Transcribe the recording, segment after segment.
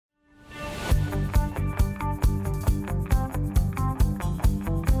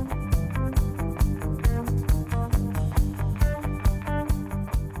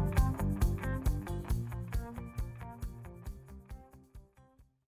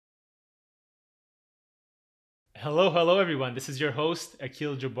Hello, everyone. This is your host,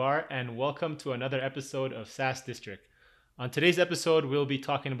 Akil Jabbar, and welcome to another episode of SaaS District. On today's episode, we'll be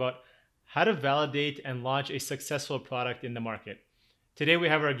talking about how to validate and launch a successful product in the market. Today, we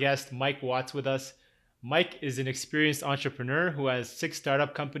have our guest, Mike Watts, with us. Mike is an experienced entrepreneur who has 6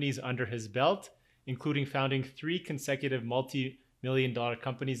 startup companies under his belt, including founding 3 consecutive multi-million dollar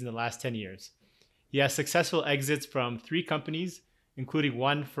companies in the last 10 years. He has successful exits from 3 companies, including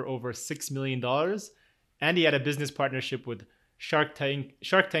one for over $6 million, and he had a business partnership with Shark Tank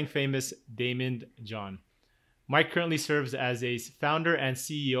famous Daymond John. Mike currently serves as a founder and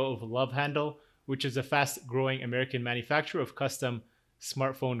CEO of LoveHandle, which is a fast-growing American manufacturer of custom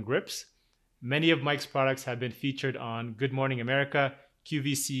smartphone grips. Many of Mike's products have been featured on Good Morning America,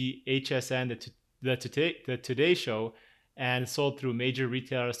 QVC, HSN, the Today Show, and sold through major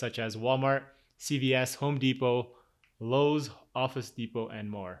retailers such as Walmart, CVS, Home Depot, Lowe's, Office Depot, and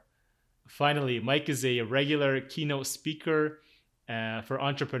more. Finally, Mike is a regular keynote speaker for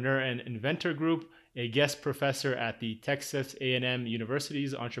Entrepreneur and Inventor Group, a guest professor at the Texas A&M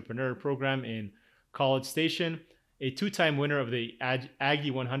University's Entrepreneur Program in College Station, a 2-time winner of the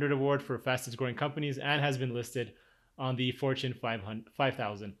Aggie 100 Award for fastest growing companies, and has been listed on the Fortune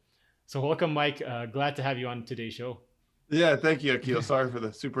 5000. So welcome, Mike. Glad to have you on today's show. Yeah, thank you, Akil. Sorry for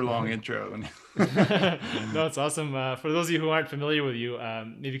the super long intro. No, it's awesome. For those of you who aren't familiar with you,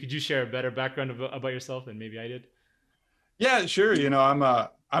 maybe could you share a better background about yourself than maybe I did? Yeah, sure.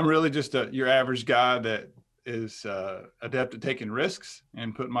 I'm really just your average guy that is adept at taking risks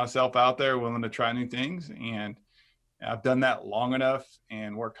and putting myself out there, willing to try new things. And I've done that long enough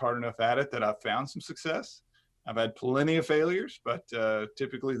and worked hard enough at it that I've found some success. I've had plenty of failures, but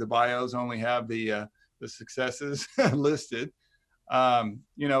typically the bios only have the successes listed.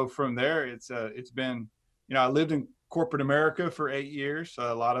 From there, it's been, I lived in corporate America for 8 years.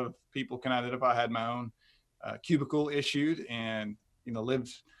 A lot of people can identify. I had my own cubicle issued, and lived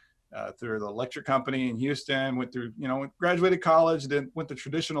through the electric company in Houston. Went through, graduated college, then went the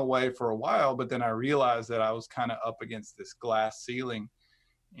traditional way for a while. But then I realized that I was kind of up against this glass ceiling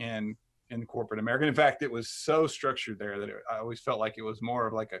in corporate America. In fact, it was so structured there that I always felt like it was more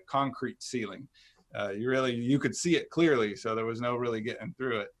of like a concrete ceiling. You could see it clearly, so there was no really getting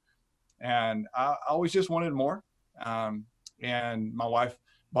through it. And I always just wanted more. And my wife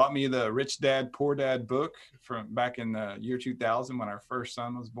bought me the Rich Dad, Poor Dad book from back in the year 2000 when our first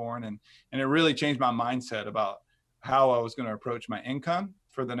son was born. And it really changed my mindset about how I was going to approach my income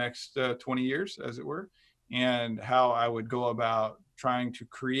for the next 20 years, as it were, and how I would go about trying to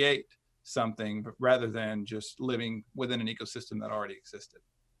create something rather than just living within an ecosystem that already existed.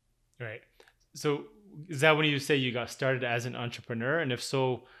 Right. So is that when you say you got started as an entrepreneur? And if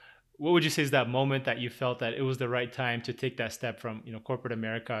so, what would you say is that moment that you felt that it was the right time to take that step from, corporate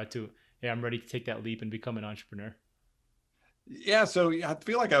America to, hey, I'm ready to take that leap and become an entrepreneur? Yeah, so I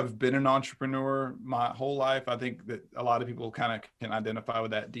feel like I've been an entrepreneur my whole life. I think that a lot of people kind of can identify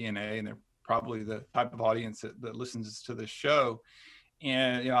with that DNA, and they're probably the type of audience that listens to this show.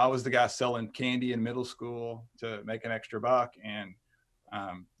 And, I was the guy selling candy in middle school to make an extra buck. And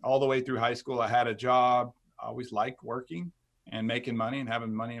all the way through high school, I had a job. I always liked working and making money and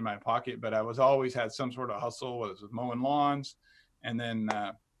having money in my pocket, but I was always had some sort of hustle, whether it was mowing lawns. And then,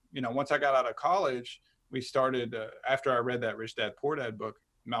 once I got out of college, we started, after I read that Rich Dad, Poor Dad book,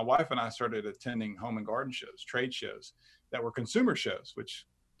 my wife and I started attending home and garden shows, trade shows that were consumer shows, which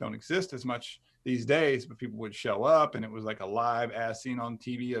don't exist as much these days, but people would show up and it was like a live as seen on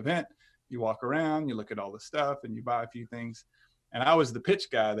TV event. You walk around, you look at all the stuff and you buy a few things. And I was the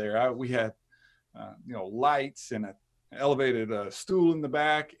pitch guy there. We had, lights and an elevated stool in the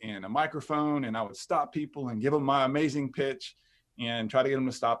back and a microphone, and I would stop people and give them my amazing pitch and try to get them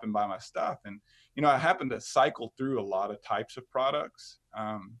to stop and buy my stuff. And, I happened to cycle through a lot of types of products,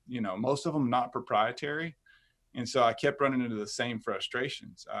 most of them not proprietary. And so I kept running into the same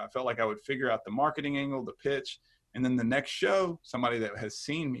frustrations. I felt like I would figure out the marketing angle, the pitch, and then the next show, somebody that has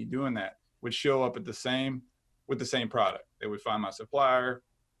seen me doing that would show up with the same product. They would find my supplier.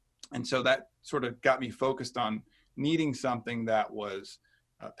 And so that sort of got me focused on needing something that was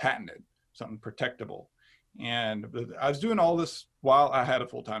patented, something protectable. And I was doing all this while I had a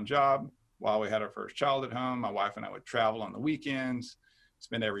full-time job, while we had our first child at home. My wife and I would travel on the weekends,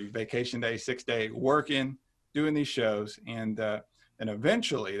 spend every vacation day, 6-day working, doing these shows. And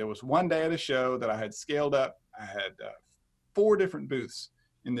eventually there was one day at a show that I had scaled up. I had 4 different booths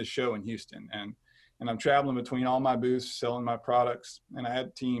in this show in Houston. And I'm traveling between all my booths, selling my products. And I had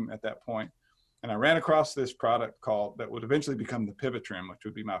a team at that point. And I ran across this product that would eventually become the Pivot Trim, which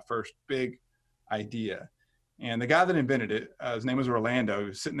would be my first big idea. And the guy that invented it, his name was Orlando. He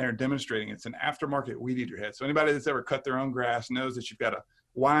was sitting there demonstrating. It's an aftermarket weed eater head. So anybody that's ever cut their own grass knows that you've got to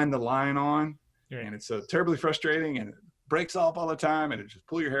wind the line on, Right. and it's terribly frustrating, and it breaks off all the time, and it just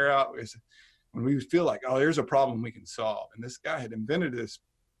pull your hair out. It's when we feel like, oh, there's a problem we can solve. And this guy had invented this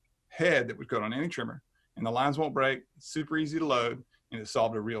head that would go on any trimmer, and the lines won't break. It's super easy to load, and it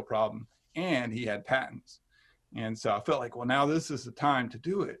solved a real problem. And he had patents. And so I felt like, well, now this is the time to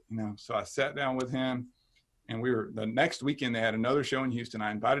do it. So I sat down with him. And the next weekend, they had another show in Houston.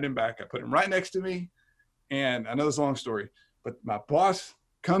 I invited him back. I put him right next to me. And I know this is a long story, but my boss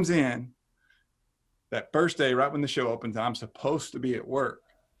comes in that first day, right when the show opens. I'm supposed to be at work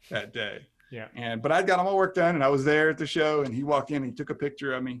that day. Yeah. But I'd got all my work done, and I was there at the show, and he walked in, and he took a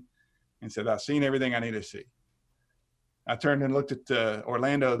picture of me and said, I've seen everything I need to see. I turned and looked at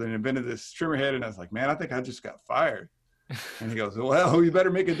Orlando that invented this trimmer head. And I was like, man, I think I just got fired. And he goes, well, you better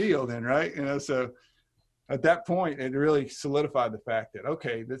make a deal then, right? So at that point, it really solidified the fact that,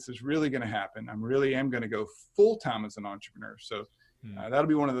 okay, this is really going to happen. I really am going to go full-time as an entrepreneur. So that'll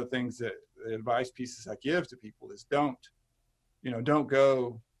be one of the things that the advice pieces I give to people is don't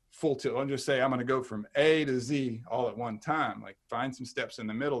go full tilt. Don't just say, I'm going to go from A to Z all at one time. Like, find some steps in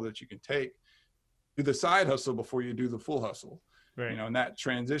the middle that you can take. Do the side hustle before you do the full hustle. Right. And that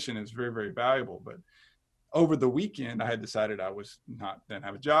transition is very, very valuable. But over the weekend, I had decided I was didn't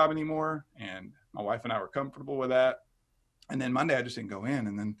have a job anymore. And my wife and I were comfortable with that. And then Monday, I just didn't go in.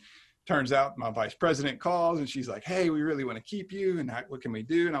 And then turns out my vice president calls, and she's like, hey, we really want to keep you. And what can we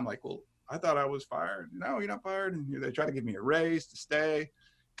do? And I'm like, well, I thought I was fired. No, you're not fired. And they try to give me a raise to stay.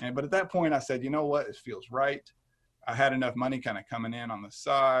 But at that point, I said, you know what? It feels right. I had enough money kind of coming in on the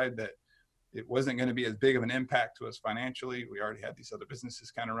side that it wasn't going to be as big of an impact to us financially. We already had these other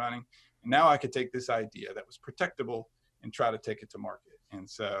businesses kind of running. And now I could take this idea that was protectable and try to take it to market. And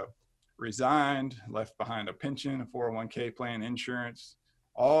so resigned, left behind a pension, a 401k plan, insurance,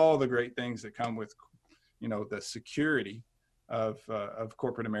 all the great things that come with, the security of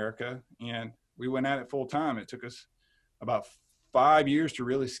corporate America. And we went at it full time. It took us about 5 years to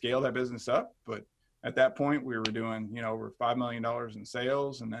really scale that business up. But at that point, we were doing, over $5 million in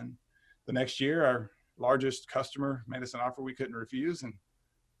sales. And then the next year, our largest customer made us an offer we couldn't refuse. And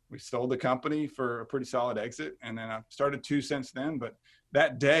we sold the company for a pretty solid exit. And then I've started two since then. But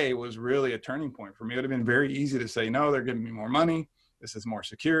that day was really a turning point for me. It would have been very easy to say, no, they're giving me more money. This is more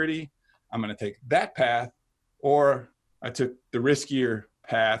security. I'm going to take that path. Or I took the riskier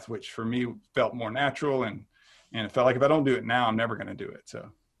path, which for me felt more natural. And it felt like if I don't do it now, I'm never going to do it. So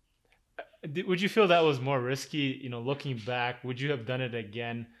would you feel that was more risky, looking back? Would you have done it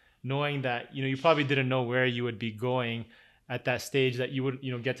again, knowing that, you probably didn't know where you would be going at that stage, that you would,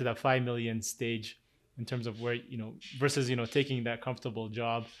 get to that 5 million stage in terms of where, versus, taking that comfortable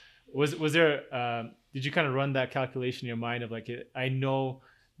job? Was there, did you kind of run that calculation in your mind of like, I know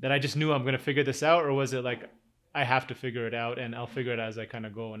that I just knew I'm going to figure this out? Or was it like, I have to figure it out and I'll figure it out as I kind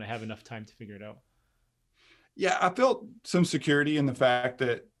of go and I have enough time to figure it out? Yeah, I felt some security in the fact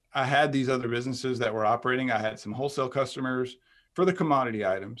that I had these other businesses that were operating. I had some wholesale customers for the commodity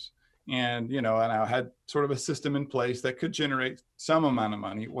items. And, and I had sort of a system in place that could generate some amount of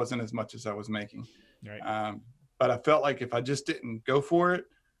money. It wasn't as much as I was making. Right. But I felt like if I just didn't go for it,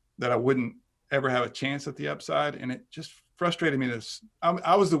 that I wouldn't ever have a chance at the upside. And it just frustrated me.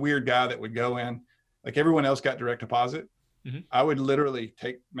 I was the weird guy that would go in, like everyone else got direct deposit. Mm-hmm. I would literally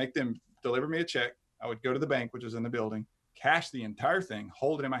make them deliver me a check. I would go to the bank, which was in the building, cash the entire thing,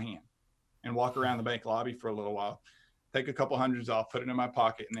 hold it in my hand, and walk around the bank lobby for a little while, take a couple hundreds off, put it in my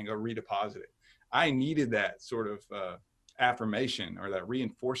pocket, and then go redeposit it. I needed that sort of affirmation or that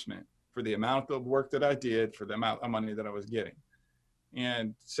reinforcement for the amount of work that I did, for the amount of money that I was getting.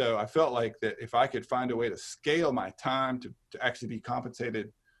 And so I felt like that if I could find a way to scale my time to actually be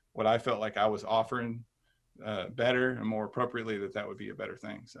compensated what I felt like I was offering better and more appropriately, that would be a better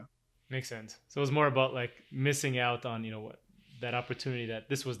thing. So. Makes sense. So it was more about like missing out on, that opportunity, that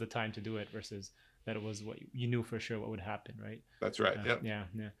this was the time to do it versus that it was what you knew for sure what would happen, right? That's right. Yep. Yeah.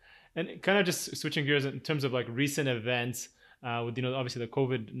 And kind of just switching gears in terms of like recent events with, obviously the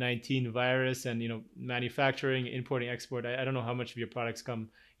COVID-19 virus and, manufacturing, importing, export. I don't know how much of your products come,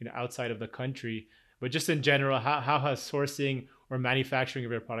 outside of the country, but just in general, how has sourcing or manufacturing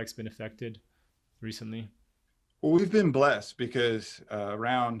of your products been affected recently? Well, we've been blessed because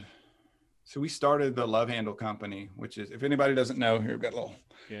so we started the LoveHandle company, which is, if anybody doesn't know, here we've got a little,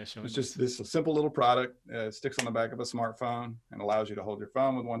 it's just this simple little product. Sticks on the back of a smartphone and allows you to hold your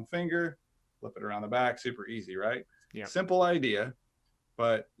phone with one finger, flip it around the back, super easy, right? Yeah. Simple idea.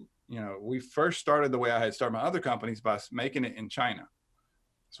 But, we first started the way I had started my other companies by making it in China.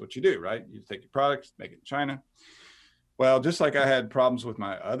 That's what you do, right? You take your products, make it in China. Well, just like I had problems with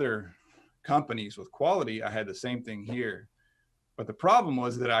my other companies with quality, I had the same thing here. But the problem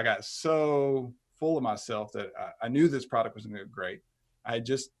was that I got so full of myself that I knew this product was going to be great. I had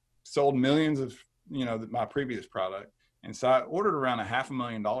just sold millions of, my previous product. And so I ordered around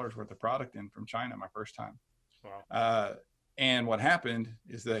 $500,000 worth of product in from China my first time. Wow. And what happened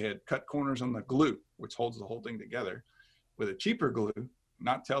is they had cut corners on the glue, which holds the whole thing together, with a cheaper glue,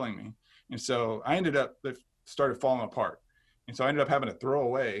 not telling me. And so I ended up, it started falling apart. And so I ended up having to throw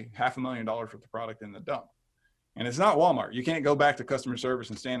away $500,000 worth of product in the dump. And it's not Walmart. You can't go back to customer service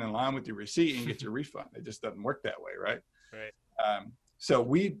and stand in line with your receipt and get your refund. It just doesn't work that way, right? Right. So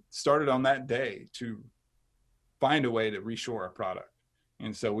we started on that day to find a way to reshore our product.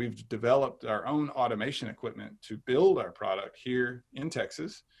 And so we've developed our own automation equipment to build our product here in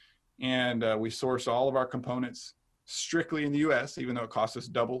Texas. And we source all of our components strictly in the US, even though it costs us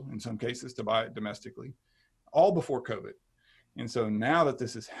double in some cases to buy it domestically, all before COVID. And so now that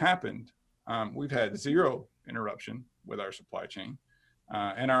this has happened, we've had zero interruption with our supply chain.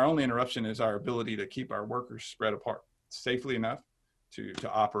 And our only interruption is our ability to keep our workers spread apart safely enough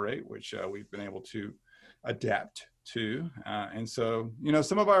to operate, which we've been able to adapt to. And so,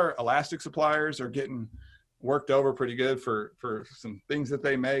 some of our elastic suppliers are getting worked over pretty good for some things that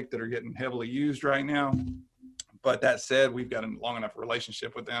they make that are getting heavily used right now. But that said, we've got a long enough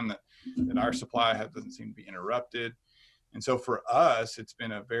relationship with them that our supply doesn't seem to be interrupted. And so for us, it's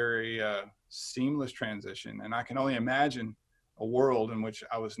been a very seamless transition. And I can only imagine a world in which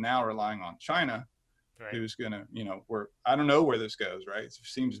I was now relying on China, right, who's going to, I don't know where this goes, right? It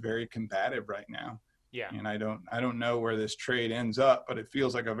seems very combative right now. Yeah. And I don't know where this trade ends up, but it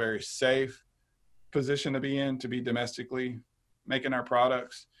feels like a very safe position to be in, to be domestically making our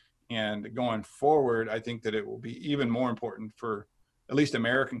products. And going forward, I think that it will be even more important for at least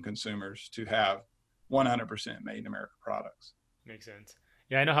American consumers to have 100% made in America products. Makes sense.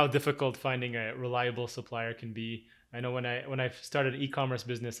 Yeah, I know how difficult finding a reliable supplier can be. I know when I started an e-commerce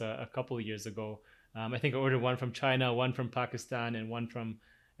business a couple of years ago, I think I ordered one from China, one from Pakistan, and one from,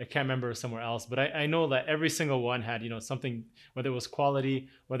 I can't remember, somewhere else. But I know that every single one had, something, whether it was quality,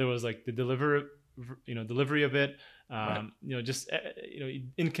 whether it was like the delivery of it, right, just,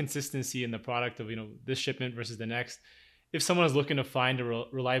 inconsistency in the product of, this shipment versus the next. If someone is looking to find a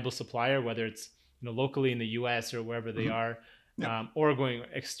reliable supplier, whether it's, locally in the US or wherever they are, or going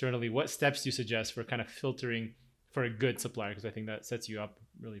externally, what steps do you suggest for kind of filtering for a good supplier? Because I think that sets you up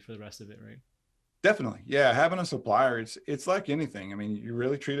really for the rest of it, right? Definitely. Yeah. Having a supplier, it's like anything. I mean, you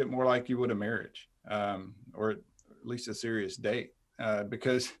really treat it more like you would a marriage, or at least a serious date,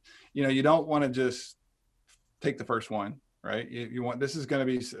 because, you don't want to just take the first one, right? You want, this is going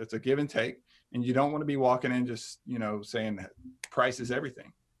to be, it's a give and take, and you don't want to be walking in just, saying that price is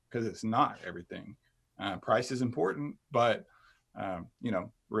everything, because it's not everything. Price is important, but,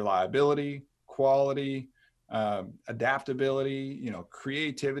 reliability, quality, adaptability,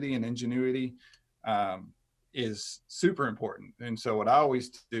 creativity and ingenuity is super important. And so what I always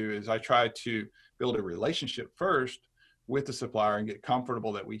do is I try to build a relationship first with the supplier and get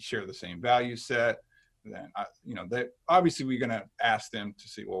comfortable that we share the same value set. Then, that obviously we're going to ask them to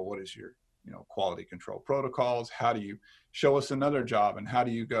see, well, what is your, quality control protocols? How do you show us another job? And how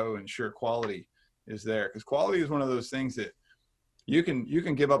do you go ensure quality is there? Because quality is one of those things that you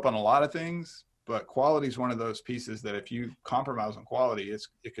can give up on a lot of things, but quality is one of those pieces that if you compromise on quality,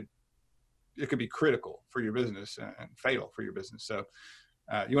 it could be critical for your business and fatal for your business. So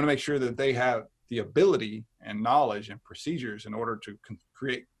you want to make sure that they have the ability and knowledge and procedures in order to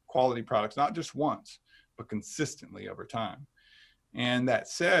create quality products, not just once, but consistently over time. And that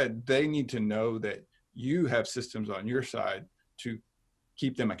said, they need to know that you have systems on your side to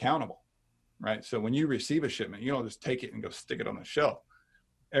keep them accountable, right? So when you receive a shipment, you don't just take it and go stick it on the shelf.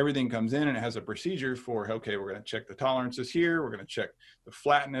 Everything comes in and it has a procedure for, okay, we're going to check the tolerances here. We're going to check the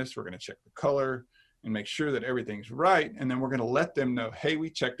flatness. We're going to check the color and make sure that everything's right. And then we're going to let them know, hey, we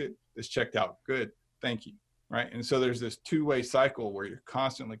checked it. This checked out good. Thank you. Right. And so there's this two-way cycle where you're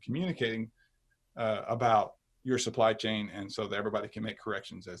constantly communicating about your supply chain. And so that everybody can make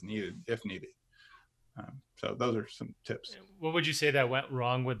corrections as needed, if needed. So those are some tips. What would you say that went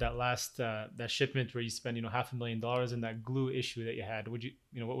wrong with that last that shipment where you spent $500,000 in that glue issue that you had? Would you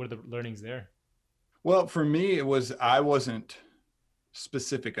what were the learnings there? Well, for me, it was I wasn't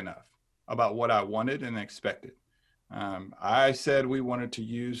specific enough about what I wanted and expected. I said we wanted to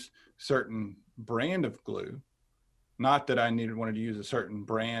use certain brand of glue, not that I wanted to use a certain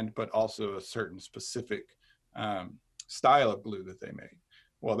brand, but also a certain specific style of glue that they made.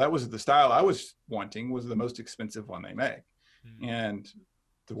 Well, that was the style I was wanting, was the most expensive one they make. Mm-hmm. And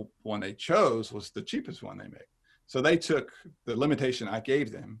the one they chose was the cheapest one they make. So they took the limitation I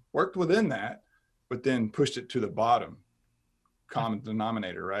gave them, worked within that, but then pushed it to the bottom common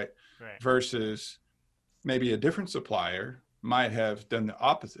denominator, right? Versus maybe a different supplier might have done the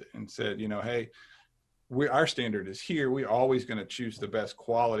opposite and said, hey, our standard is here. We're always going to choose the best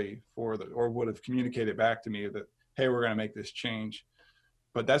quality or would have communicated back to me that, hey, we're going to make this change.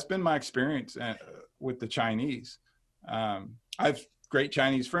 But that's been my experience with the Chinese. I've great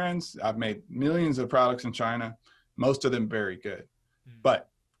Chinese friends. I've made millions of products in China, most of them very good. But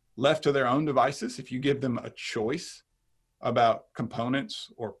left to their own devices, if you give them a choice about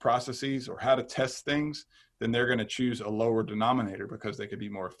components or processes or how to test things, then they're going to choose a lower denominator because they could be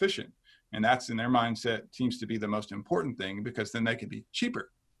more efficient. And that's, in their mindset, seems to be the most important thing, because then they could be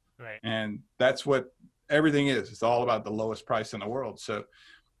cheaper. Right. And that's what everything is. It's all about the lowest price in the world. So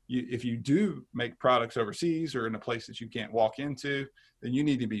if you do make products overseas or in a place that you can't walk into, then you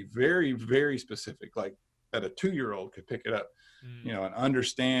need to be very, very specific, like that a 2-year-old could pick it up, and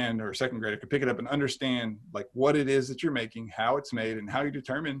understand, or a second grader could pick it up and understand like what it is that you're making, how it's made, and how you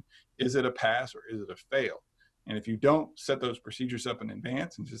determine, is it a pass or is it a fail? And if you don't set those procedures up in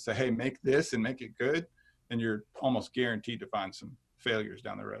advance and just say, hey, make this and make it good, then you're almost guaranteed to find some failures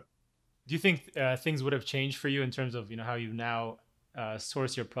down the road. Do you think things would have changed for you in terms of, how you now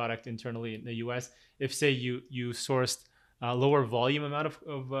source your product internally in the US? If, say, you sourced a lower volume amount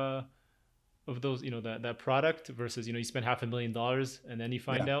of those, that product versus, you spend $500,000 and then you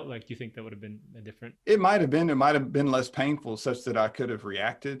find out, like, do you think that would have been different? It might have been less painful, such that I could have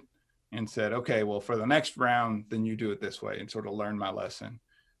reacted and said, okay, well, for the next round, then you do it this way, and sort of learn my lesson.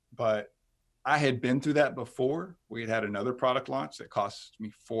 But I had been through that before. We had another product launch that cost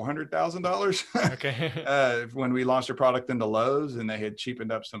me $400,000. Okay. When we launched a product into Lowe's, and they had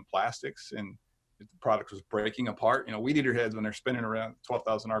cheapened up some plastics and the product was breaking apart. Weed eater heads, when they're spinning around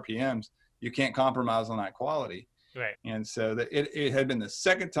 12,000 RPMs, you can't compromise on that quality. Right. And so it had been the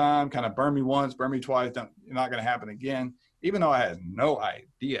second time, kind of burn me once, burn me twice, not going to happen again. Even though I had no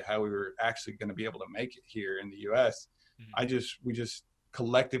idea how we were actually going to be able to make it here in the US, we just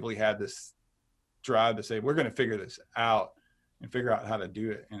collectively had this drive to say, we're going to figure this out and figure out how to do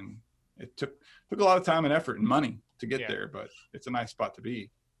it. And it took a lot of time and effort and money to get there, but it's a nice spot to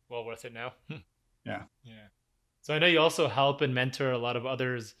be. Well worth it now. Yeah. So I know you also help and mentor a lot of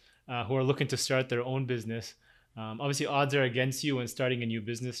others who are looking to start their own business. Obviously, odds are against you when starting a new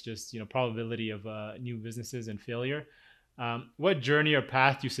business, just probability of new businesses and failure. What journey or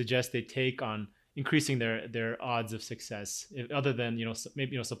path do you suggest they take on increasing their odds of success? Other than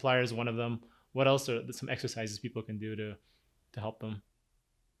maybe suppliers, one of them. What else are some exercises people can do to help them?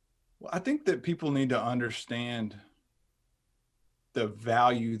 Well, I think that people need to understand the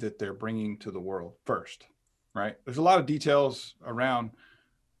value that they're bringing to the world first, right? There's a lot of details around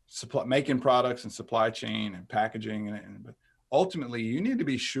making products and supply chain and packaging, but ultimately you need to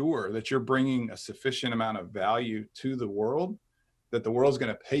be sure that you're bringing a sufficient amount of value to the world, that the world's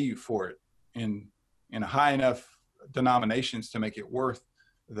going to pay you for it in high enough denominations to make it worth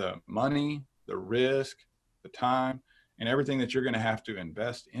the money, the risk, the time, and everything that you're going to have to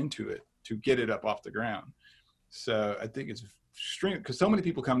invest into it to get it up off the ground. So I think it's extreme, because so many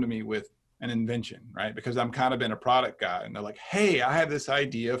people come to me with an invention, right? Because I'm kind of been a product guy, and they're like, hey, I have this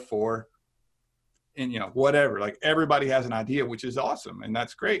idea for, and whatever, like everybody has an idea, which is awesome. And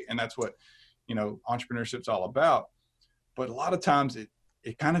that's great. And that's what, entrepreneurship's all about. But a lot of times it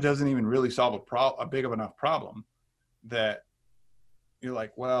kind of doesn't even really solve a big of enough problem that you're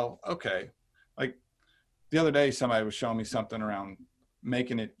like, well, okay. Like the other day, somebody was showing me something around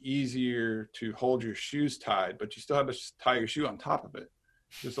making it easier to hold your shoes tied, but you still have to tie your shoe on top of it.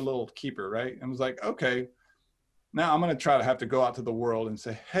 Just a little keeper, right? And I was like, okay, now I'm going to try to have to go out to the world and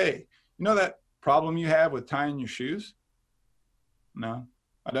say, hey, that problem you have with tying your shoes? No,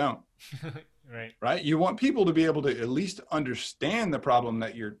 I don't. Right? You want people to be able to at least understand the problem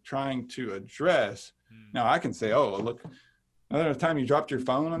that you're trying to address. Now I can say, oh, look, another time you dropped your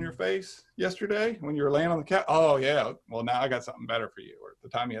phone on your face yesterday when you were laying on the couch. Oh yeah. Well, now I got something better for you. Or the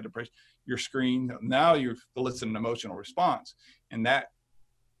time you had to press your screen, now you've elicited an emotional response, and that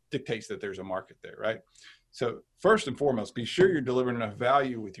dictates that there's a market there, right? So first and foremost, be sure you're delivering enough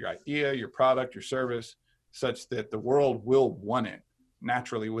value with your idea, your product, your service, such that the world will want it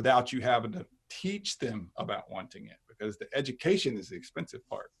naturally without you having to teach them about wanting it, because the education is the expensive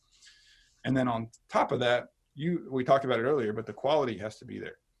part. And then on top of that, we talked about it earlier, but the quality has to be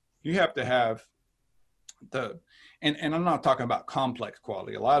there. You have to have and I'm not talking about complex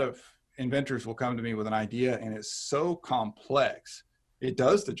quality. A lot of inventors will come to me with an idea and it's so complex. It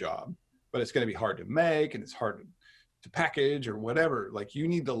does the job, but it's going to be hard to make, and it's hard to package or whatever. Like you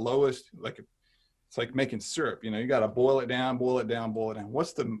need the lowest, like it's like making syrup, you got to boil it down, boil it down, boil it down.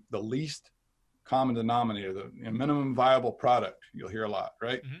 What's the least common denominator, the minimum viable product? You'll hear a lot,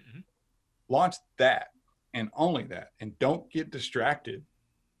 right? Mm-hmm. Launch that and only that. And don't get distracted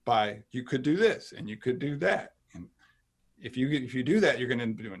by, you could do this and you could do that. And if you do that, you're going to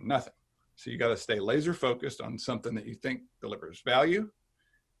end up doing nothing. So you got to stay laser focused on something that you think delivers value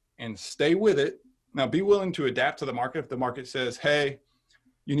and stay with it. Now be willing to adapt to the market. If the market says, hey,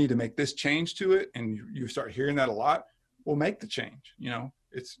 you need to make this change to it, and you start hearing that a lot, well, make the change.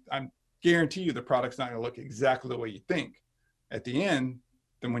 I guarantee you the product's not going to look exactly the way you think at the end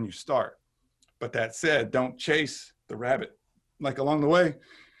than when you start. But that said, don't chase the rabbit. Like along the way,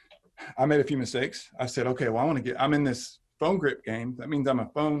 I made a few mistakes. I said, okay, well, I'm in this phone grip game. That means I'm a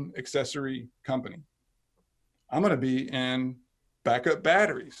phone accessory company. I'm going to be in backup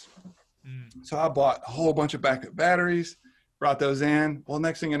batteries. So I bought a whole bunch of backup batteries, brought those in. Well,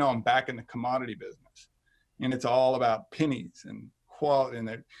 next thing you know, I'm back in the commodity business, and it's all about pennies and quality.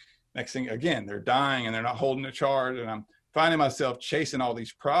 And next thing, again, they're dying and they're not holding the charge. And I'm finding myself chasing all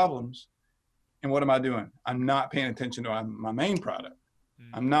these problems. And what am I doing? I'm not paying attention to my main product.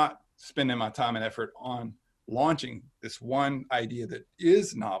 I'm not spending my time and effort on launching this one idea that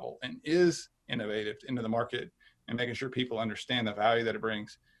is novel and is innovative into the market and making sure people understand the value that it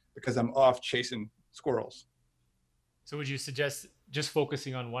brings, because I'm off chasing squirrels. So would you suggest just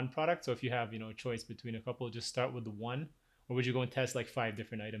focusing on one product? So if you have, a choice between a couple, just start with the one, or would you go and test like 5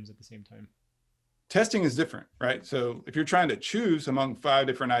 different items at the same time? Testing is different, right? So if you're trying to choose among 5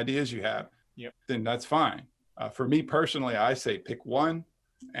 different ideas you have, then that's fine. For me personally, I say pick one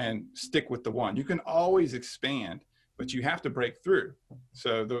and stick with the one. You can always expand, but you have to break through.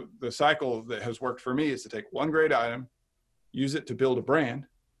 So the cycle that has worked for me is to take one great item, use it to build a brand.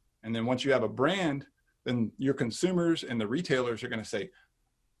 And then once you have a brand, then your consumers and the retailers are going to say,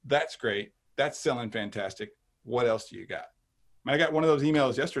 that's great. That's selling fantastic. What else do you got? I got one of those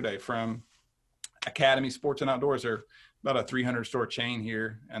emails yesterday from Academy Sports and Outdoors. They're about a 300 store chain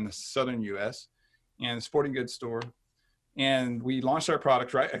here in the southern US, and a sporting goods store. And we launched our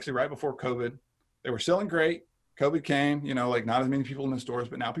product right before COVID. They were selling great. COVID came, like not as many people in the stores,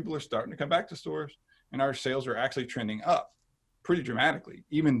 but now people are starting to come back to stores, and our sales are actually trending up pretty dramatically,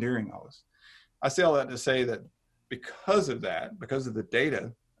 even during all this. I say all that to say that because of the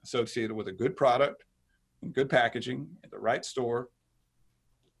data associated with a good product and good packaging at the right store,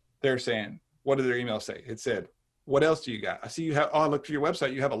 they're saying, what did their email say? It said, what else do you got? I see you have, I looked through your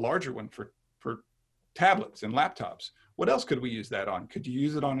website, you have a larger one for tablets and laptops. What else could we use that on? Could you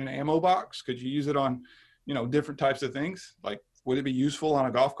use it on an ammo box? Could you use it on, different types of things? Like, would it be useful on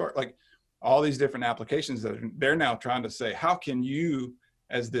a golf cart? Like all these different applications that they're now trying to say, how can you,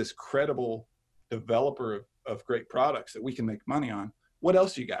 as this credible developer of great products that we can make money on, what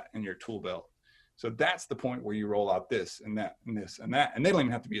else you got in your tool belt? So that's the point where you roll out this and that and this and that, and they don't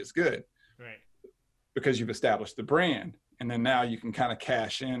even have to be as good, right? Because you've established the brand, and then now you can kind of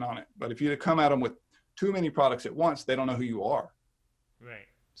cash in on it. But if you come at them with too many products at once, they don't know who you are. Right.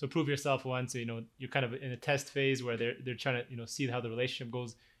 So prove yourself once. So, you're kind of in a test phase where they're trying to see how the relationship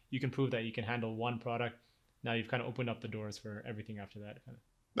goes. You can prove that you can handle one product. Now you've kind of opened up the doors for everything after that.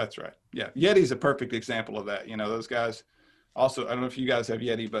 That's right. Yeah. Yeti's a perfect example of that. Those guys also, I don't know if you guys have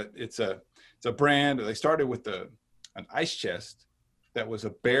Yeti, but it's a brand. They started with an ice chest that was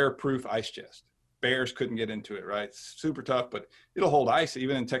a bear-proof ice chest. Bears couldn't get into it, right? It's super tough, but it'll hold ice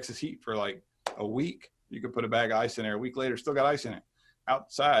even in Texas heat for like a week. You could put a bag of ice in there. A week later, still got ice in it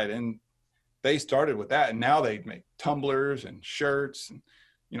outside. And they started with that, and now they make tumblers and shirts and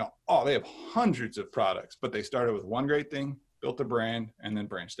they have hundreds of products, but they started with one great thing, built a brand, and then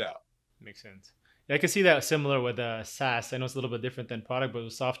branched out. Makes sense. Yeah, I can see that similar with SaaS. I know it's a little bit different than product, but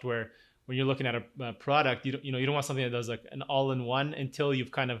with software, when you're looking at a product, you don't want something that does like an all-in-one until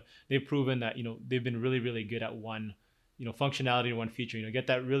they've proven that they've been really, really good at one functionality or one feature. Get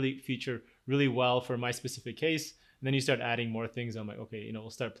that really feature really well for my specific case, and then you start adding more things. I'm like, okay, we'll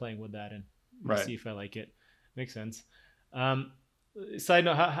start playing with that and see if I like it. Makes sense. Side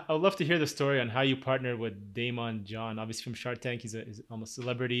note, I would love to hear the story on how you partnered with Daymond John. Obviously from Shark Tank, he's almost a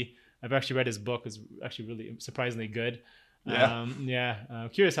celebrity. I've actually read his book. It's actually really surprisingly good. Yeah. I'm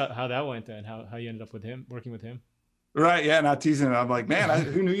curious how that went and how you ended up working with him. Right. Yeah. And I teasing him. I'm like, man,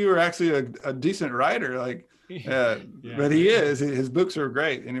 who knew you were actually a decent writer? Like, but he is. His books are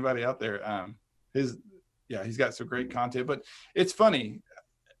great. Anybody out there? He's got some great content. But it's funny,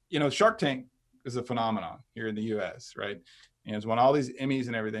 Shark Tank is a phenomenon here in the U.S. Right, and it's won all these Emmys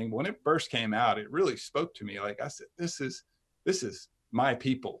and everything. But when it first came out, it really spoke to me. Like I said, this is my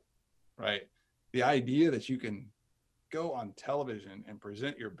people, right? The idea that you can go on television and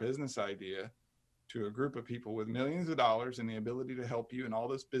present your business idea to a group of people with millions of dollars and the ability to help you and all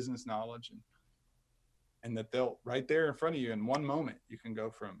this business knowledge, and that they'll right there in front of you in one moment, you can go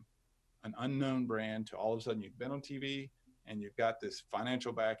from an unknown brand to all of a sudden you've been on TV and you've got this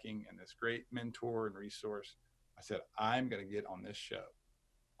financial backing and this great mentor and resource. I said, I'm going to get on this show.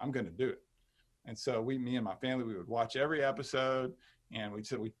 I'm going to do it. And so me and my family, we would watch every episode, and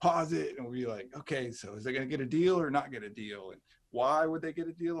we'd pause it and we'd be like, okay, so is they going to get a deal or not get a deal? And why would they get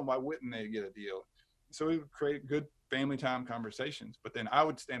a deal and why wouldn't they get a deal? So we would create good family time conversations, but then I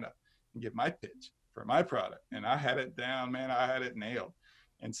would stand up and give my pitch for my product. And I had it down, man, I had it nailed.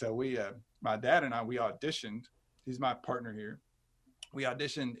 And so my dad and I, we auditioned. He's my partner here. We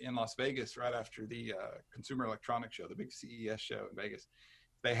auditioned in Las Vegas right after the Consumer Electronics Show, the big CES show in Vegas.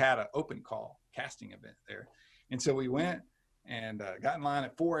 They had an open call casting event there. And so we went and got in line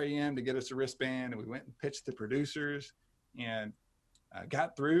at 4 a.m. to get us a wristband. And we went and pitched the producers and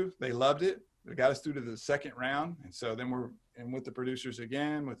got through. They loved it. They got us through to the second round. And so then we're in with the producers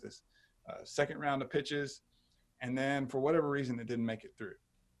again with this second round of pitches. And then for whatever reason, it didn't make it through.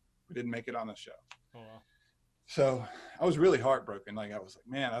 We didn't make it on the show. Oh, wow. So I was really heartbroken. Like I was like,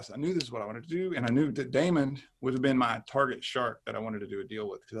 man, I knew this is what I wanted to do. And I knew that Daymond would have been my target shark that I wanted to do a deal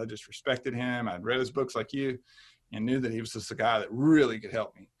with, because I just respected him. I'd read his books like you and knew that he was just a guy that really could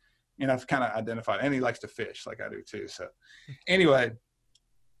help me. And I've kind of identified, and he likes to fish like I do too. So anyway,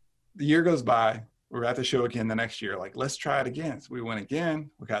 the year goes by. We're at the show again the next year. Like, let's try it again. So we went again.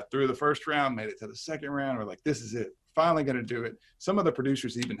 We got through the first round, made it to the second round. We're like, this is it. Finally going to do it. Some of the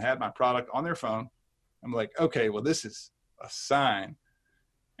producers even had my product on their phone. I'm like, okay, well, this is a sign.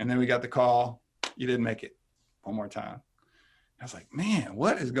 And then we got the call. You didn't make it. One more time. I was like, man,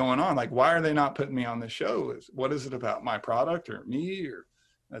 what is going on? Like, why are they not putting me on this show? What is it about my product or me or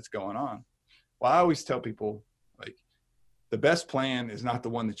that's going on? Well, I always tell people, like, the best plan is not the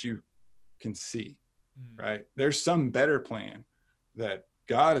one that you can see, right? There's some better plan that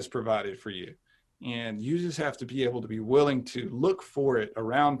God has provided for you. And you just have to be able to be willing to look for it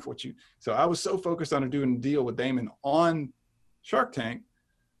around what you. So I was so focused on doing a deal with Daymond on Shark Tank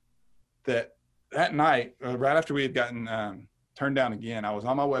that night, right after we had gotten turned down again, I was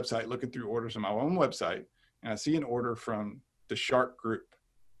on my website looking through orders on my own website, and I see an order from the Shark Group.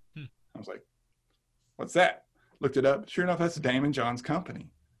 I was like, what's that? Looked it up. Sure enough, that's Daymond John's company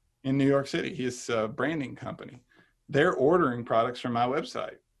in New York City. His branding company. They're ordering products from my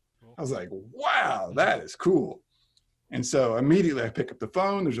website. I was like, wow, that is cool. And so immediately I pick up the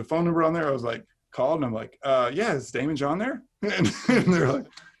phone. There's a phone number on there. I was like, called, and I'm like, yeah, is Daymond John there? And they're like,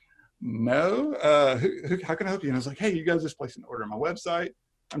 no, how can I help you? And I was like, hey, you guys just placed an order on my website.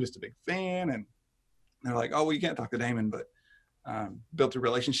 I'm just a big fan. And they're like, oh, well, you can't talk to Daymond, but built a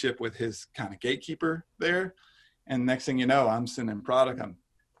relationship with his kind of gatekeeper there. And next thing you know, I'm sending product. I'm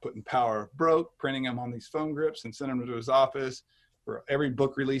putting Power of Broke, printing them on these phone grips and sending them to his office. For every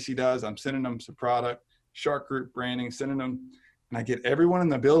book release he does, I'm sending them some product, Shark Group branding, sending them. And I get everyone in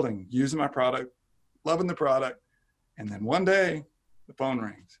the building using my product, loving the product. And then one day the phone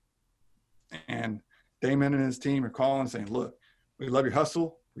rings and Daymond and his team are calling saying, look, we love your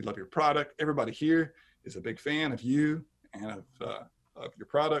hustle. We love your product. Everybody here is a big fan of you and of your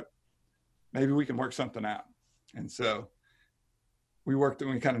product. Maybe we can work something out. And so we worked and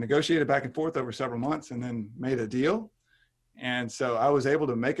we kind of negotiated back and forth over several months and then made a deal. And so I was able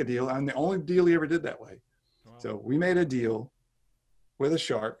to make a deal. I'm the only deal he ever did that way. Wow. So we made a deal with a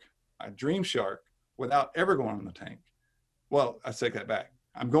shark, a dream shark, without ever going on the tank. Well, I take that back.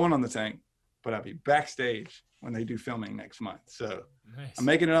 I'm going on the tank, but I'll be backstage when they do filming next month. So nice. I'm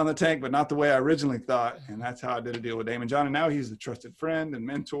making it on the tank, but not the way I originally thought. And that's how I did a deal with Daymond John. And now he's a trusted friend and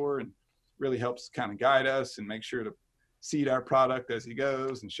mentor and really helps kind of guide us and make sure to seed our product as he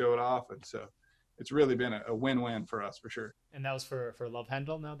goes and show it off. And so it's really been a win-win for us for sure. And that was for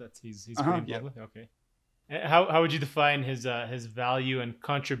LoveHandle now that he's pretty involved with? Okay. And how would you define his value and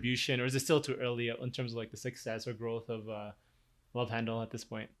contribution, or is it still too early in terms of like the success or growth of LoveHandle at this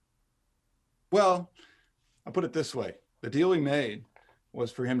point? Well, I'll put it this way. The deal we made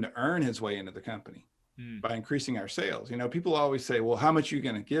was for him to earn his way into the company by increasing our sales. You know, people always say, well, how much are you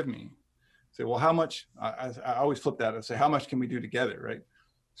going to give me? I say, well, how much? I always flip that and say, how much can we do together, right?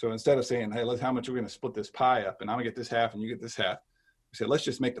 So instead of saying, hey, how much are we going to split this pie up and I'm gonna get this half and you get this half, we said, let's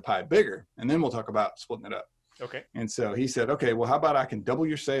just make the pie bigger and then we'll talk about splitting it up. Okay. And so he said, okay, well, how about I can double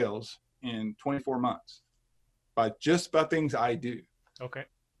your sales in 24 months by things I do. Okay. I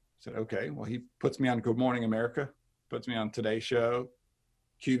said, okay. Well, he puts me on Good Morning America, puts me on Today Show,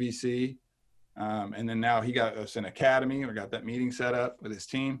 QVC. And then now he got us an academy. We got that meeting set up with his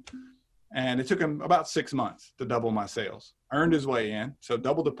team. And it took him about 6 months to double my sales. Earned his way in. So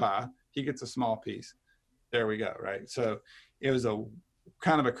double the pie. He gets a small piece. There we go. Right. So it was a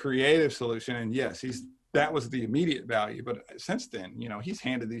kind of a creative solution. And yes, that was the immediate value. But since then, he's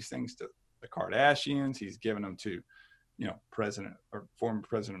handed these things to the Kardashians. He's given them to, President or former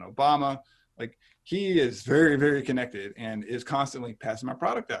President Obama. Like, he is very, very connected and is constantly passing my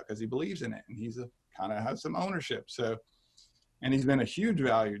product out because he believes in it. And he's kind of has some ownership. So, and he's been a huge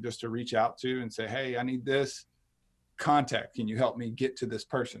value just to reach out to and say, hey, I need this contact. Can you help me get to this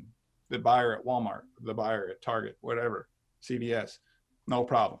person? The buyer at Walmart, the buyer at Target, whatever, CVS, no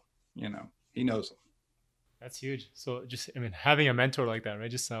problem. He knows them. That's huge. So just, having a mentor like that, right?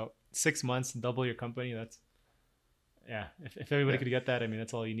 Just 6 months, double your company. If everybody could get that,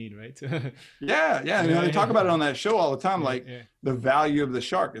 that's all you need, right? Yeah. They talk about it on that show all the time, the value of the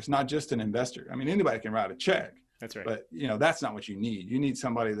shark. It's not just an investor. Anybody can write a check. That's right. But, that's not what you need. You need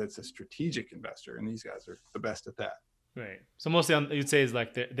somebody that's a strategic investor, and these guys are the best at that. Right. So mostly you'd say is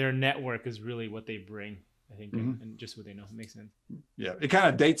like their network is really what they bring, I think, and just what they know. It makes sense. Yeah. It kind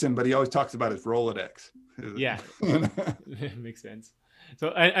of dates him, but he always talks about his Rolodex. Yeah. It makes sense.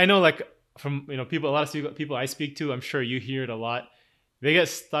 So I know, like, from, people, a lot of people I speak to, I'm sure you hear it a lot. They get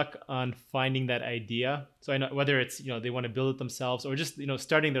stuck on finding that idea. So I know whether it's, they want to build it themselves or just,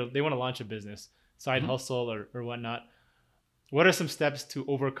 starting they want to launch a business, side hustle or whatnot. What are some steps to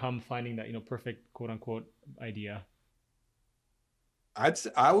overcome finding that, perfect quote unquote idea? I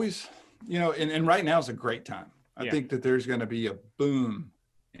always, and right now is a great time. I think that there's going to be a boom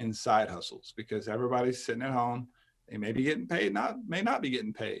in side hustles because everybody's sitting at home. They may be getting paid, may not be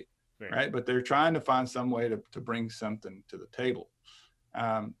getting paid, right? But they're trying to find some way to bring something to the table.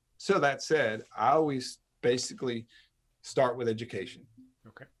 So that said, I always basically start with education.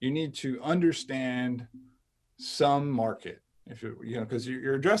 Okay. You need to understand some market. If because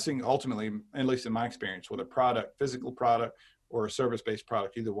you're addressing ultimately, at least in my experience, with a product, physical product, or a service-based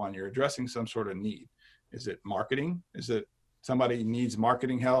product, either one, you're addressing some sort of need. Is it marketing? Is it somebody needs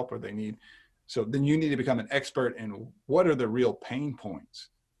marketing help, or so then you need to become an expert in what are the real pain points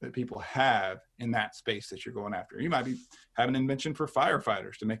that people have in that space that you're going after. You might be having an invention for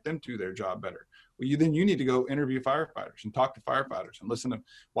firefighters to make them do their job better. Well, you need to go interview firefighters and talk to firefighters and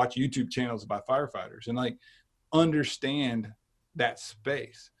watch YouTube channels about firefighters and understand that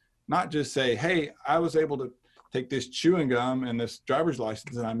space. Not just say, hey, I was able to take this chewing gum and this driver's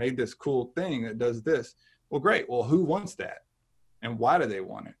license and I made this cool thing that does this. Well, great. Well, who wants that? And why do they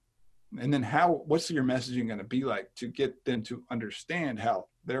want it? And then what's your messaging going to be like to get them to understand how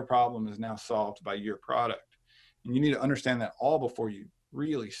their problem is now solved by your product? And you need to understand that all before you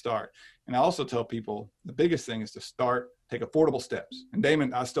really start. And I also tell people the biggest thing is to take affordable steps. And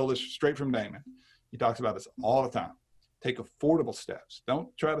Daymond, I stole this straight from Daymond. He talks about this all the time. Take affordable steps. Don't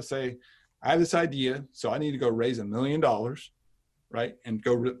try to say, I have this idea, so I need to go raise $1 million, right? And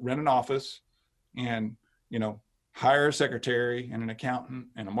go rent an office and, hire a secretary and an accountant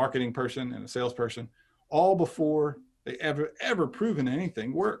and a marketing person and a salesperson, all before they ever proven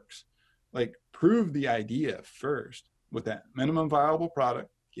anything works. Like, prove the idea first with that minimum viable product,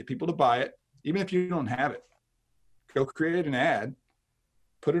 get people to buy it, even if you don't have it. Go create an ad,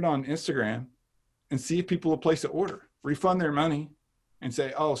 put it on Instagram, and see if people will place an order. Refund their money and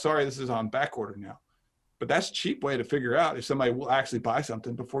say, oh, sorry, this is on back order now. But that's a cheap way to figure out if somebody will actually buy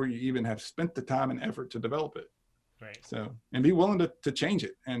something before you even have spent the time and effort to develop it. Right. So, and be willing to change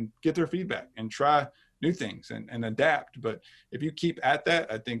it and get their feedback and try new things and adapt. But if you keep at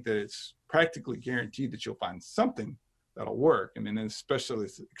that, I think that it's practically guaranteed that you'll find something that'll work. Especially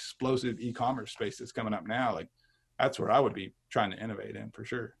this explosive e-commerce space that's coming up now, that's where I would be trying to innovate in for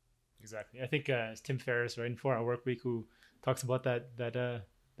sure. Exactly. I think it's Tim Ferriss, right, in 4 Hour Workweek, who talks about that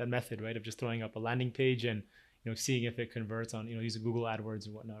method, right, of just throwing up a landing page and seeing if it converts on using Google AdWords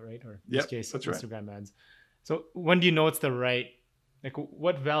and whatnot, right, or in this case Instagram ads. So when do you know it's the right,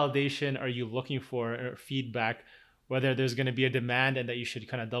 what validation are you looking for, or feedback, whether there's going to be a demand and that you should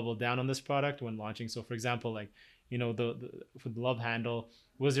kind of double down on this product when launching? So for example, for the LoveHandle,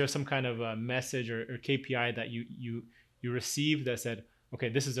 was there some kind of a message or KPI that you received that said, okay,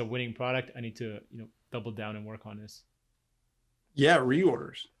 this is a winning product, I need to double down and work on this? Yeah,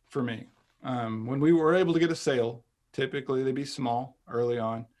 reorders for me. When we were able to get a sale, typically they'd be small early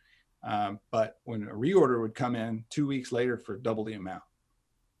on. But when a reorder would come in 2 weeks later for double the amount,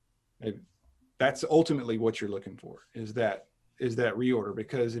 that's ultimately what you're looking for, is that reorder.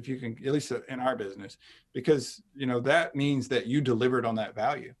 Because if you can, at least in our business, because that means that you delivered on that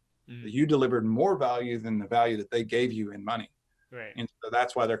value, that you delivered more value than the value that they gave you in money. Right. And so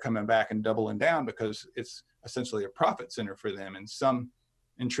that's why they're coming back and doubling down, because it's essentially a profit center for them in some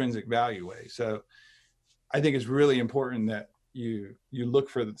intrinsic value way. So I think it's really important that you look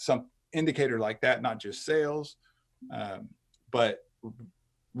for some indicator like that, not just sales, but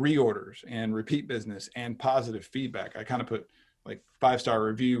reorders and repeat business and positive feedback. I kind of put like 5-star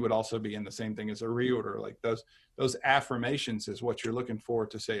review would also be in the same thing as a reorder. Like those affirmations is what you're looking for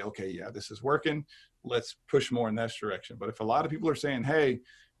to say, okay, yeah, this is working. Let's push more in this direction. But if a lot of people are saying, hey,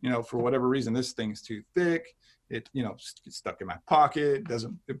 for whatever reason, this thing's too thick, it, gets stuck in my pocket,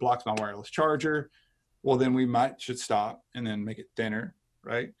 it blocks my wireless charger. Well, then we should stop and then make it thinner,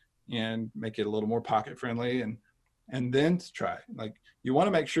 right? And make it a little more pocket friendly and then try. Like you want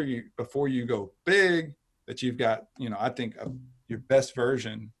to make sure before you go big, that you've got, I think your best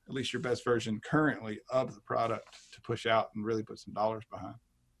version, at least your best version currently of the product to push out and really put some dollars behind.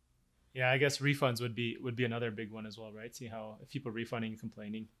 Yeah, I guess refunds would be another big one as well, right? See how if people refunding and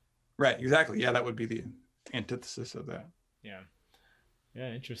complaining. Right, exactly. Yeah, that would be the antithesis of that. Yeah,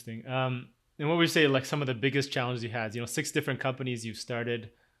 interesting. And what would you say, like some of the biggest challenges you had? 6 different companies you've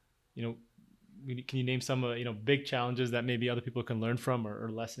started. Can you name some big challenges that maybe other people can learn from or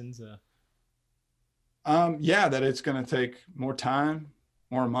lessons? Yeah, that it's going to take more time,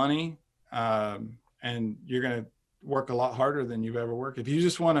 more money, and you're going to work a lot harder than you've ever worked. If you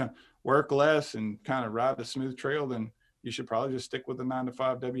just want to work less and kind of ride the smooth trail, then you should probably just stick with the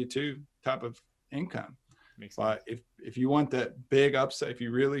 9-to-5 W-2 type of income. Makes but sense. If you want that big upside, if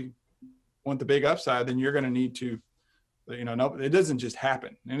you really want the big upside, then you're going to need to, no, it doesn't just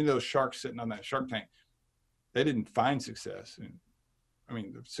happen. Any of those sharks sitting on that Shark Tank, they didn't find success.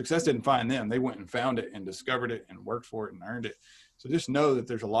 The success didn't find them. They went and found it and discovered it and worked for it and earned it. So just know that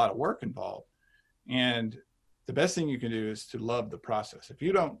there's a lot of work involved. And the best thing you can do is to love the process. If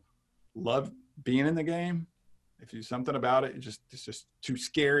you don't love being in the game, if you something about it, it's just too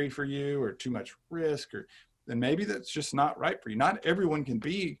scary for you or too much risk, then maybe that's just not right for you. Not everyone can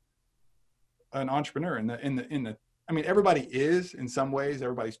be an entrepreneur everybody is in some ways.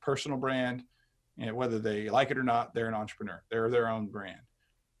 Everybody's personal brand, and whether they like it or not, they're an entrepreneur. They're their own brand.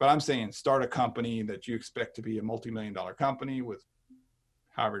 But I'm saying start a company that you expect to be a multi-million-dollar company with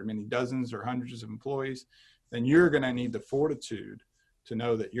however many dozens or hundreds of employees, then you're going to need the fortitude to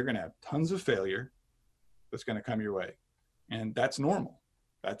know that you're going to have tons of failure that's going to come your way. And that's normal.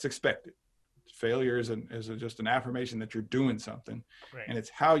 That's expected. Failure is just an affirmation that you're doing something. Right. And it's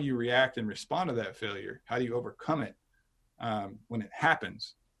how you react and respond to that failure. How do you overcome it when it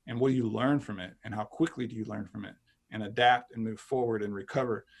happens? And what do you learn from it? And how quickly do you learn from it and adapt and move forward and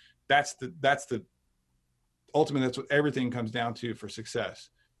recover? That's the ultimate. That's what everything comes down to for success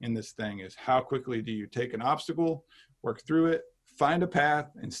in this thing is how quickly do you take an obstacle, work through it, find a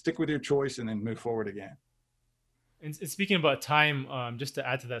path and stick with your choice and then move forward again. And speaking about time, just to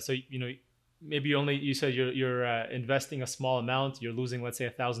add to that, so, maybe you said you're investing a small amount, you're losing, let's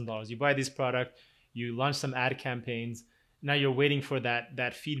say $1,000. You buy this product, you launch some ad campaigns. Now you're waiting for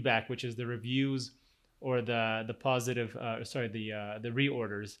that feedback, which is the reviews or the positive, the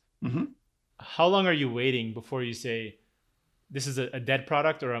reorders. Mm-hmm. How long are you waiting before you say, this is a dead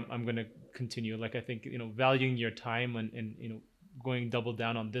product or I'm going to continue? Like, I think, valuing your time and going double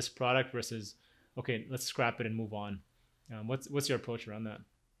down on this product versus, okay, let's scrap it and move on. What's your approach around that?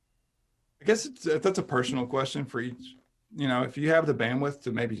 I guess that's a personal question for each. If you have the bandwidth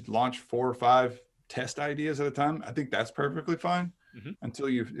to maybe launch 4 or 5 test ideas at a time, I think that's perfectly fine.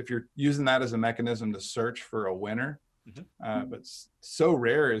 Mm-hmm. If you're using that as a mechanism to search for a winner. Mm-hmm. But so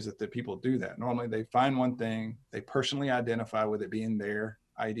rare is it that people do that. Normally they find one thing, they personally identify with it being their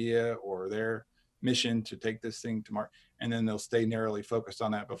idea or their mission to take this thing to market, and then they'll stay narrowly focused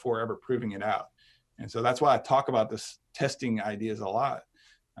on that before ever proving it out. And so that's why I talk about this testing ideas a lot.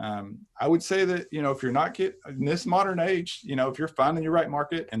 I would say that, if you're not in this modern age, if you're finding your right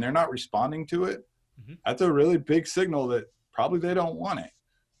market and they're not responding to it, mm-hmm. that's a really big signal that probably they don't want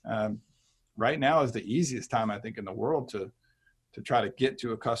it. Right now is the easiest time, I think, in the world to try to get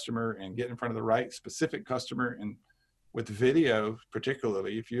to a customer and get in front of the right specific customer. And with video,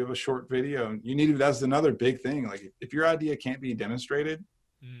 particularly, if you have a short video, that's another big thing. Like if your idea can't be demonstrated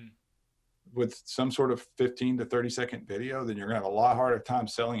with some sort of 15 to 30 second video, then you're gonna have a lot harder time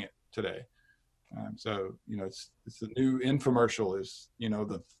selling it today. So, it's the new infomercial is,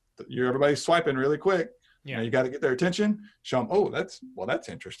 everybody's swiping really quick. Yeah. You got to get their attention, show them, oh, that's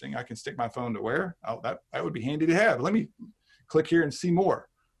interesting. I can stick my phone to where? Oh, that would be handy to have. Let me click here and see more,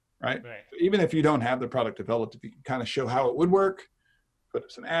 right? So even if you don't have the product developed, if you can kind of show how it would work,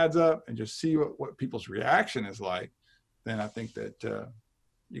 put some ads up and just see what people's reaction is like, then I think that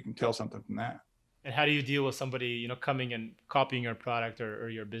you can tell something from that. And how do you deal with somebody, coming and copying your product or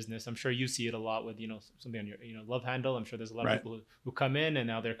your business? I'm sure you see it a lot with, something on your, LoveHandle. I'm sure there's a lot of Right. people who come in and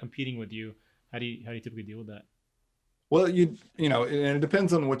now they're competing with you. How do you typically deal with that? Well, and it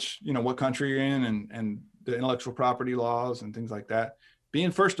depends on what country you're in and the intellectual property laws and things like that.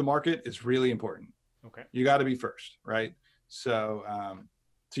 Being first to market is really important. Okay. You got to be first, right? So,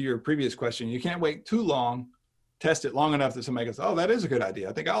 to your previous question, you can't wait too long, test it long enough that somebody goes, "Oh, that is a good idea.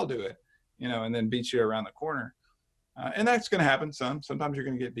 I think I'll do it," and then beat you around the corner. And that's going to happen. Sometimes you're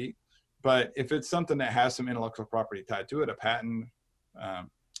going to get beat, but if it's something that has some intellectual property tied to it, a patent, um,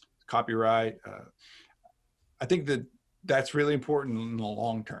 copyright, I think that's really important in the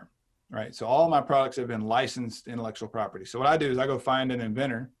long term, right? So all my products have been licensed intellectual property. So what I do is I go find an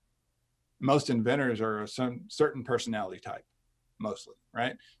inventor. Most inventors are some certain personality type, mostly,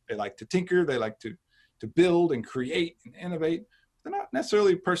 right? They like to tinker, they like to build and create and innovate. They're not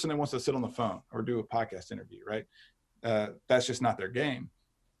necessarily a person that wants to sit on the phone or do a podcast interview, right? That's just not their game.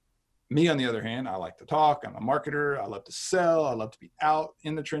 Me, on the other hand, I like to talk. I'm a marketer. I love to sell. I love to be out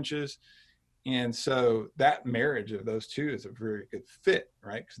in the trenches. And so that marriage of those two is a very good fit,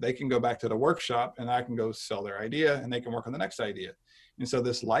 right? Because they can go back to the workshop and I can go sell their idea and they can work on the next idea. And so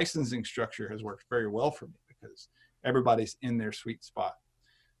this licensing structure has worked very well for me because everybody's in their sweet spot.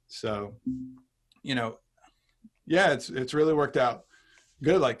 So, yeah, it's really worked out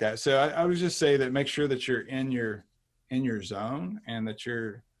good like that. So I would just say that make sure that you're in your zone and that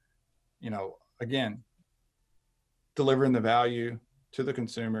you're, again, delivering the value to the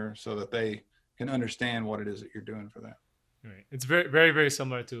consumer so that they can understand what it is that you're doing for them. Right. It's very, very, very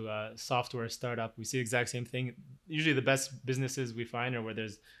similar to software startup. We see the exact same thing. Usually, the best businesses we find are where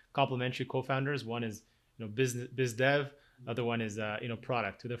there's complementary co-founders. One is, business biz dev. Other one is,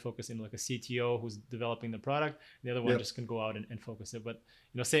 product. Who they're focusing like a CTO who's developing the product. The other one just can go out and focus it. But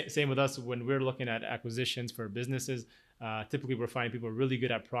same with us when we're looking at acquisitions for businesses. Typically, we're finding people are really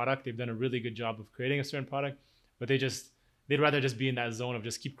good at product. They've done a really good job of creating a certain product, but they'd rather just be in that zone of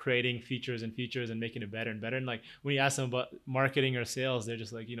just keep creating features and making it better and better. And like when you ask them about marketing or sales, they're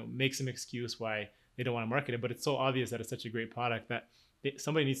just like, make some excuse why they don't want to market it. But it's so obvious that it's such a great product that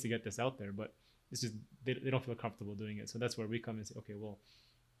somebody needs to get this out there, but it's just, they don't feel comfortable doing it. So that's where we come and say, okay, well,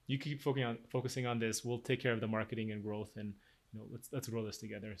 you keep focusing on this. We'll take care of the marketing and growth and, let's grow this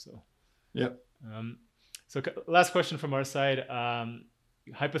together. So, Yep. So last question from our side.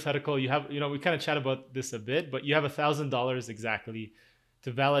 Hypothetical, you have, we kind of chat about this a bit, but you have $1,000 exactly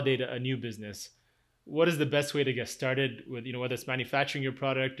to validate a new business. What is the best way to get started with, whether it's manufacturing your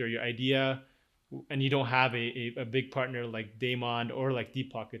product or your idea, and you don't have a big partner like Daymond or like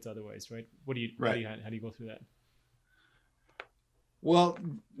Deep Pockets otherwise, right? How do you go through that? Well,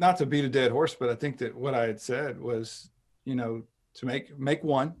 not to beat a dead horse, but I think that what I had said was, to make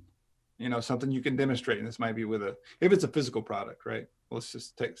one, something you can demonstrate. And this might be if it's a physical product, right? Let's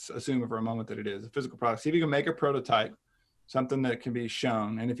just assume for a moment that it is a physical product. See if you can make a prototype, something that can be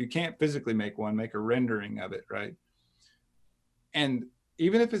shown. And if you can't physically make one, make a rendering of it, right? And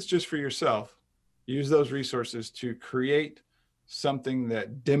even if it's just for yourself, use those resources to create something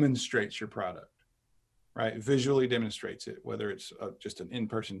that demonstrates your product, right? Visually demonstrates it, whether it's just an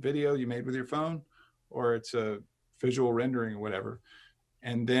in-person video you made with your phone or it's a visual rendering or whatever.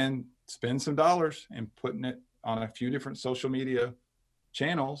 And then spend some dollars and putting it on a few different social media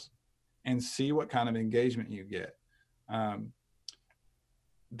channels and see what kind of engagement you get.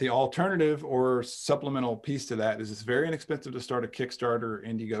 The alternative or supplemental piece to that is it's very inexpensive to start a Kickstarter or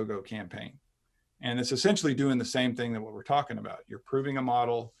Indiegogo campaign. And it's essentially doing the same thing that what we're talking about. You're proving a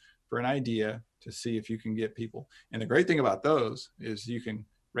model for an idea to see if you can get people. And the great thing about those is you can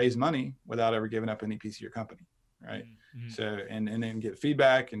raise money without ever giving up any piece of your company, right? Mm-hmm. So, and then get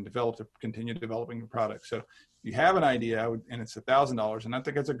feedback and continue developing your product. So you have an idea and it's $1,000. And I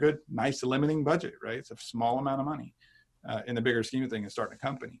think it's a good, nice limiting budget, right? It's a small amount of money in the bigger scheme of things, starting a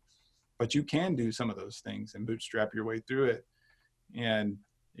company. But you can do some of those things and bootstrap your way through it. And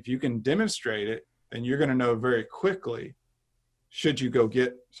if you can demonstrate it, then you're going to know very quickly, should you go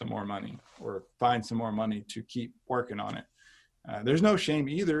get some more money or find some more money to keep working on it. There's no shame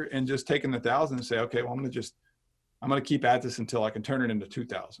either in just taking the 1,000 and say, okay, well, I'm going to keep at this until I can turn it into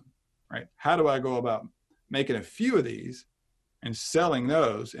 2,000, right? How do I go about making a few of these and selling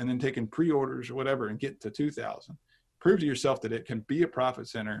those and then taking pre-orders or whatever and get to 2,000? Prove to yourself that it can be a profit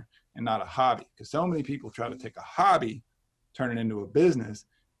center and not a hobby. Because so many people try to take a hobby, turn it into a business,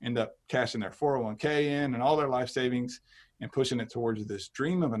 end up cashing their 401k in and all their life savings and pushing it towards this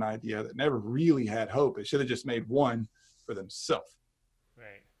dream of an idea that never really had hope. It should have just made one for themselves.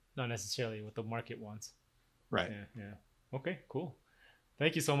 Right. Not necessarily what the market wants. Right. Yeah. Okay, cool.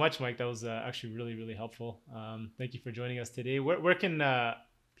 Thank you so much, Mike. That was actually really, really helpful. Thank you for joining us today. Where can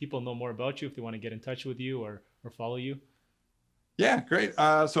people know more about you if they want to get in touch with you or follow you? Yeah, great.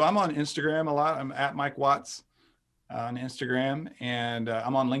 So I'm on Instagram a lot. I'm at Mike Watts on Instagram, and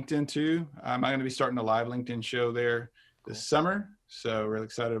I'm on LinkedIn too. I'm going to be starting a live LinkedIn show there this summer. So really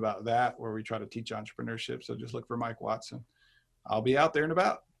excited about that, where we try to teach entrepreneurship. So just look for Mike Watson. I'll be out there and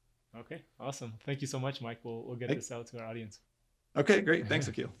about. Okay, awesome. Thank you so much, Mike. We'll get this out to our audience. Okay, great. Thanks,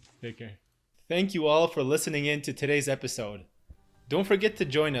 Akil. Take care. Thank you all for listening in to today's episode. Don't forget to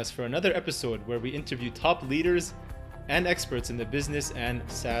join us for another episode where we interview top leaders and experts in the business and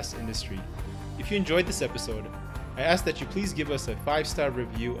SaaS industry. If you enjoyed this episode, I ask that you please give us a 5-star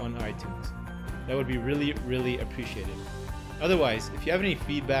review on iTunes. That would be really, really appreciated. Otherwise, if you have any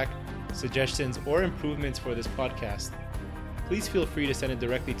feedback, suggestions, or improvements for this podcast, please feel free to send it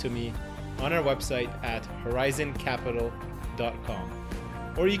directly to me on our website at horizoncapital.com,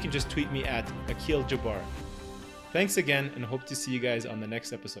 or you can just tweet me at Akil Jabbar. Thanks again, and hope to see you guys on the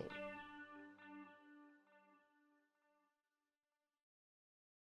next episode.